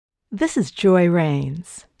This is Joy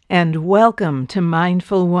Rains, and welcome to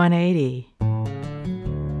Mindful 180.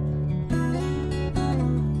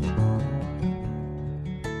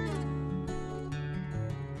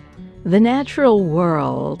 The natural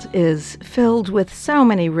world is filled with so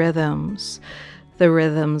many rhythms. The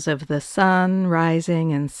rhythms of the sun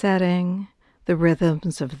rising and setting, the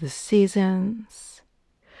rhythms of the seasons,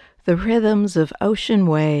 the rhythms of ocean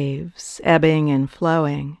waves ebbing and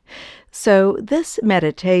flowing. So this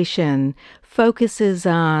meditation focuses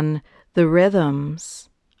on the rhythms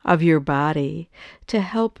of your body to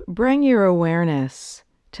help bring your awareness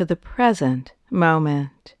to the present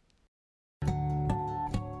moment.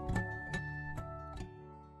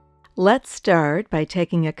 Let's start by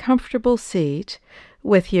taking a comfortable seat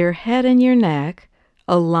with your head and your neck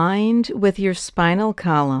aligned with your spinal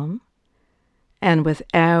column, and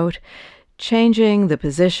without changing the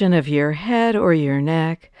position of your head or your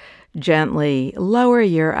neck, gently lower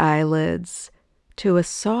your eyelids to a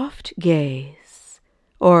soft gaze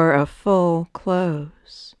or a full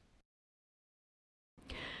close.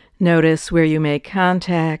 Notice where you make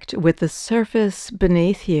contact with the surface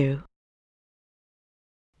beneath you.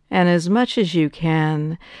 And as much as you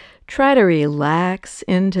can, try to relax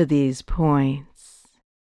into these points,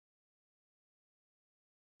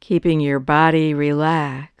 keeping your body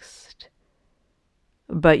relaxed,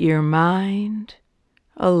 but your mind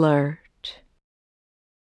alert.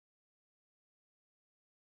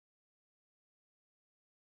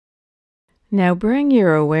 Now bring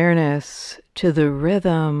your awareness to the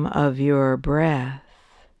rhythm of your breath.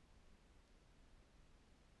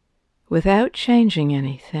 Without changing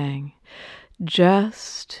anything,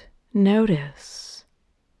 just notice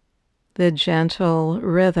the gentle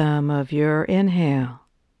rhythm of your inhale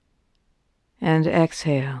and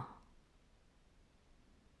exhale.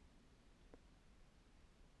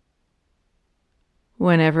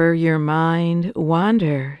 Whenever your mind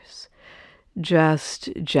wanders, just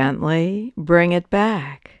gently bring it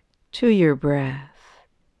back to your breath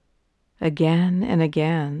again and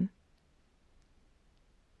again.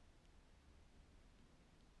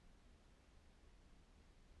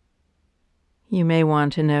 You may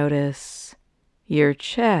want to notice your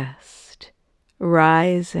chest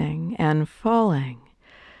rising and falling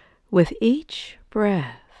with each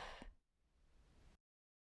breath.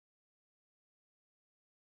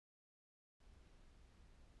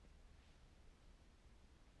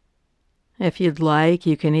 If you'd like,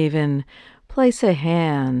 you can even place a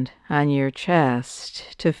hand on your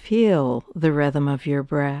chest to feel the rhythm of your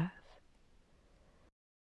breath.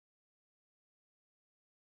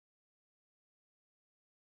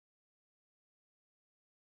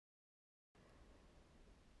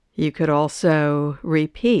 You could also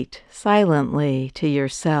repeat silently to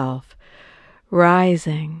yourself,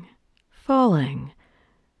 rising, falling,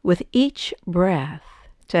 with each breath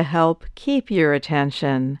to help keep your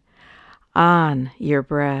attention on your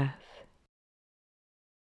breath.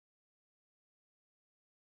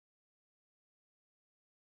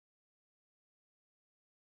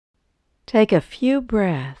 Take a few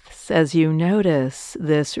breaths as you notice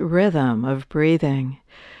this rhythm of breathing,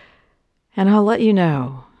 and I'll let you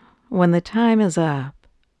know when the time is up.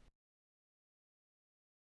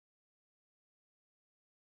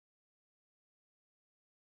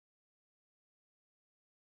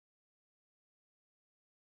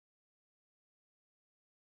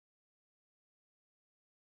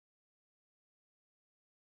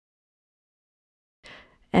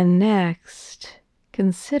 And next,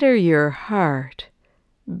 consider your heart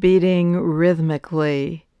beating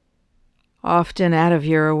rhythmically, often out of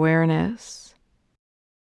your awareness.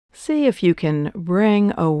 See if you can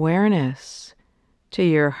bring awareness to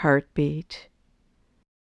your heartbeat,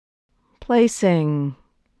 placing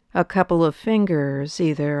a couple of fingers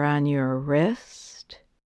either on your wrist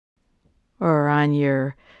or on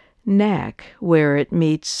your neck where it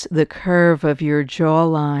meets the curve of your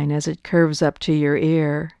jawline as it curves up to your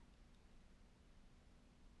ear.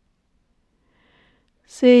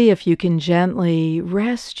 See if you can gently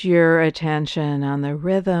rest your attention on the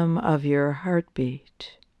rhythm of your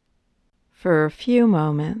heartbeat for a few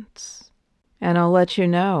moments, and I'll let you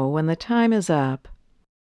know when the time is up.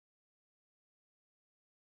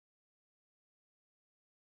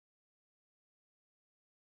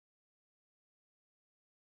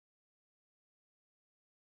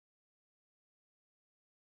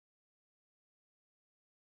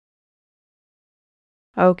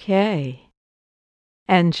 Okay.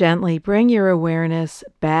 And gently bring your awareness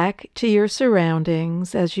back to your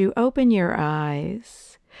surroundings as you open your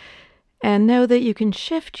eyes. And know that you can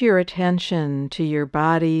shift your attention to your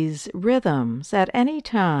body's rhythms at any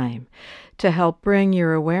time to help bring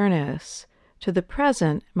your awareness to the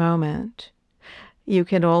present moment. You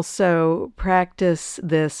can also practice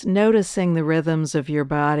this noticing the rhythms of your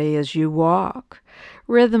body as you walk,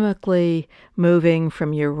 rhythmically moving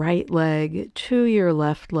from your right leg to your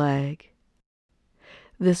left leg.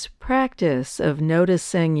 This practice of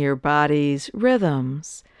noticing your body's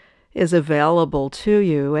rhythms is available to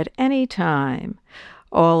you at any time.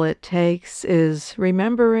 All it takes is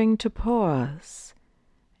remembering to pause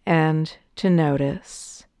and to notice.